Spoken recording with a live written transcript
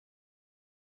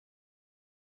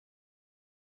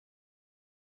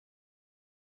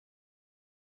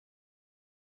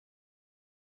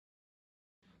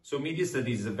So media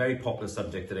studies is a very popular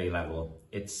subject at A-level.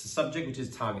 It's a subject which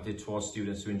is targeted towards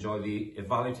students who enjoy the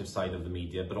evaluative side of the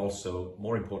media, but also,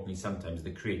 more importantly, sometimes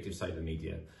the creative side of the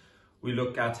media. We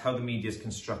look at how the media is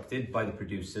constructed by the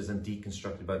producers and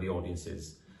deconstructed by the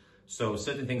audiences. So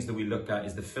certain things that we look at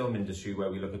is the film industry, where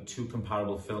we look at two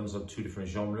comparable films of two different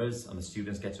genres, and the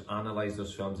students get to analyse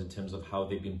those films in terms of how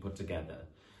they've been put together.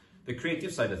 The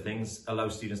creative side of things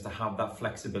allows students to have that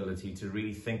flexibility to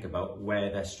really think about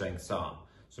where their strengths are.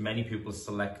 So many pupils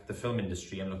select the film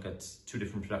industry and look at two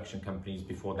different production companies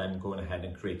before then going ahead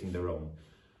and creating their own.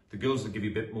 The girls will give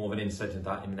you a bit more of an insight into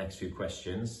that in the next few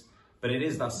questions, but it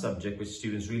is that subject which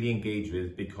students really engage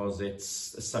with because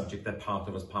it's a subject they're part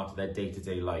of as part of their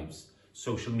day-to-day lives.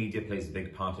 Social media plays a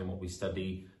big part in what we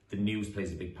study, the news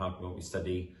plays a big part in what we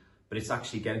study, but it's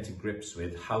actually getting to grips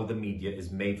with how the media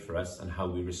is made for us and how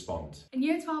we respond. In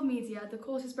Year 12 Media, the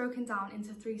course is broken down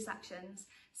into 3 sections: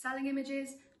 selling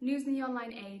images, news in the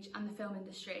online age, and the film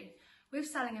industry. With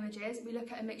selling images, we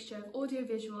look at a mixture of audio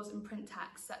visuals and print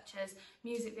text, such as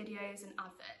music videos and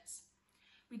adverts.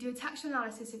 We do a textual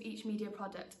analysis of each media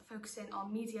product, focusing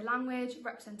on media language,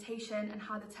 representation, and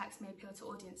how the text may appeal to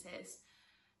audiences.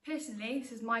 Personally,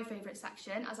 this is my favourite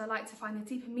section, as I like to find the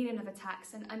deeper meaning of a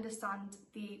text and understand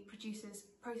the producer's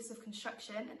process of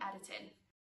construction and editing.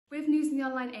 With news in the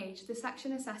online age, the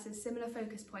section assesses similar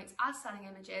focus points as selling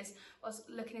images, whilst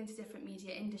looking into different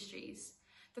media industries.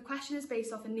 The question is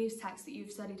based off a news text that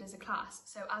you've studied as a class,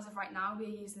 so as of right now we are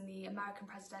using the American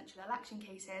presidential election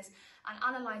cases and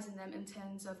analysing them in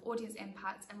terms of audience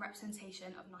impact and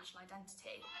representation of national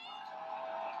identity.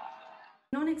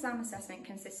 Non-exam assessment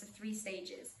consists of 3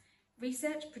 stages: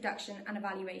 research, production and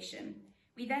evaluation.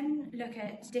 We then look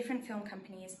at different film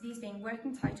companies, these being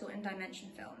Working Title and Dimension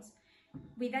Films.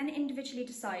 We then individually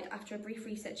decide, after a brief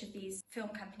research of these film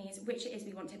companies, which it is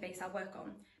we want to base our work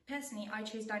on. Personally, I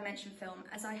chose Dimension Film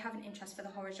as I have an interest for the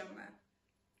horror genre.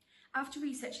 After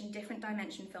researching different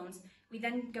Dimension films, we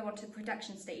then go on to the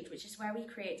production stage, which is where we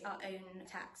create our own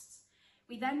texts.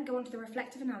 We then go on to the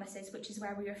reflective analysis, which is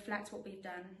where we reflect what we've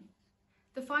done.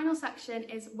 The final section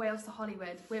is Wales to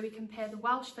Hollywood, where we compare the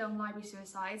Welsh film Library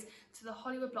Suicides to the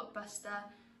Hollywood blockbuster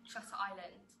Shutter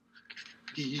Island.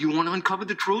 You want to uncover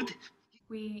the truth?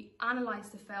 We analyse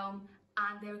the film,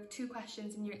 and there are 2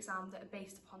 questions in your exam that are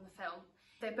based upon the film.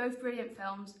 They're both brilliant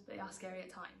films, but they are scary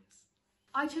at times.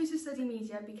 I chose to study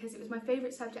media because it was my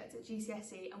favourite subject at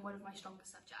GCSE and one of my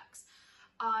strongest subjects.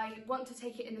 I want to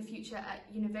take it in the future at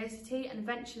university and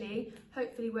eventually,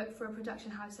 hopefully, work for a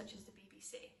production house such as the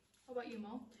BBC. How about you,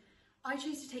 Mol? I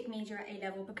chose to take media at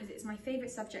A-level because it's my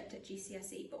favourite subject at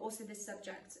GCSE, but also the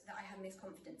subject that I have most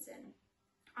confidence in.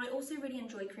 I also really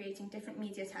enjoy creating different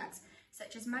media texts,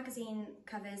 such as magazine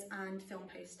covers and film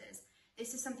posters.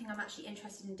 This is something I'm actually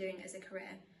interested in doing as a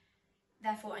career.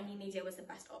 Therefore, I knew media was the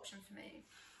best option for me.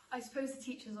 I suppose the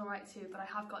teacher's alright too, but I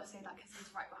have got to say that because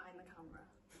he's right behind the camera.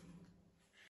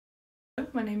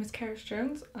 My name is Keris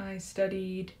Jones. I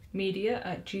studied media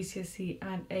at GCSE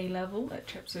and A-level at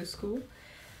Chepstow School,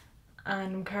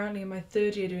 and I'm currently in my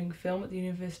 3rd year doing film at the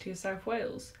University of South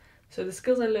Wales. So the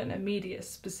skills I learned at media,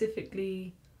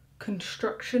 specifically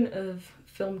construction of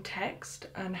film text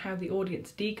and how the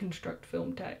audience deconstruct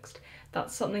film text,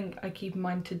 that's something I keep in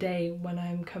mind today when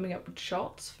I'm coming up with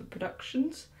shots for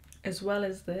productions. As well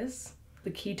as this,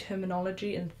 the key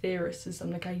terminology and theorists is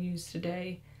something I use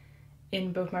today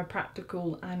in both my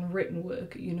practical and written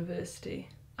work at university.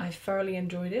 I thoroughly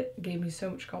enjoyed it, it gave me so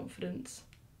much confidence,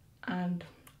 and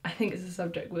I think it's a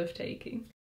subject worth taking.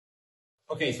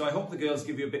 Okay, so I hope the girls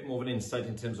give you a bit more of an insight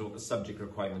in terms of what the subject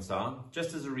requirements are.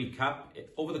 Just as a recap,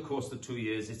 over the course of the 2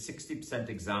 years, it's 60%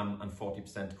 exam and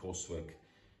 40% coursework.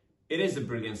 It is a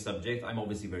brilliant subject. I'm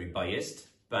obviously very biased,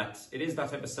 but it is that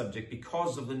type of subject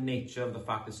because of the nature of the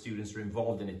fact that students are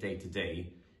involved in it day to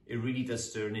day. It really does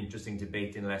stir an interesting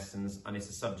debate in lessons, and it's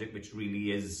a subject which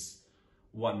really is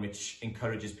one which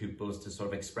encourages pupils to sort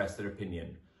of express their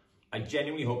opinion. I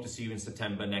genuinely hope to see you in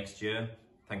September next year.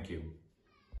 Thank you.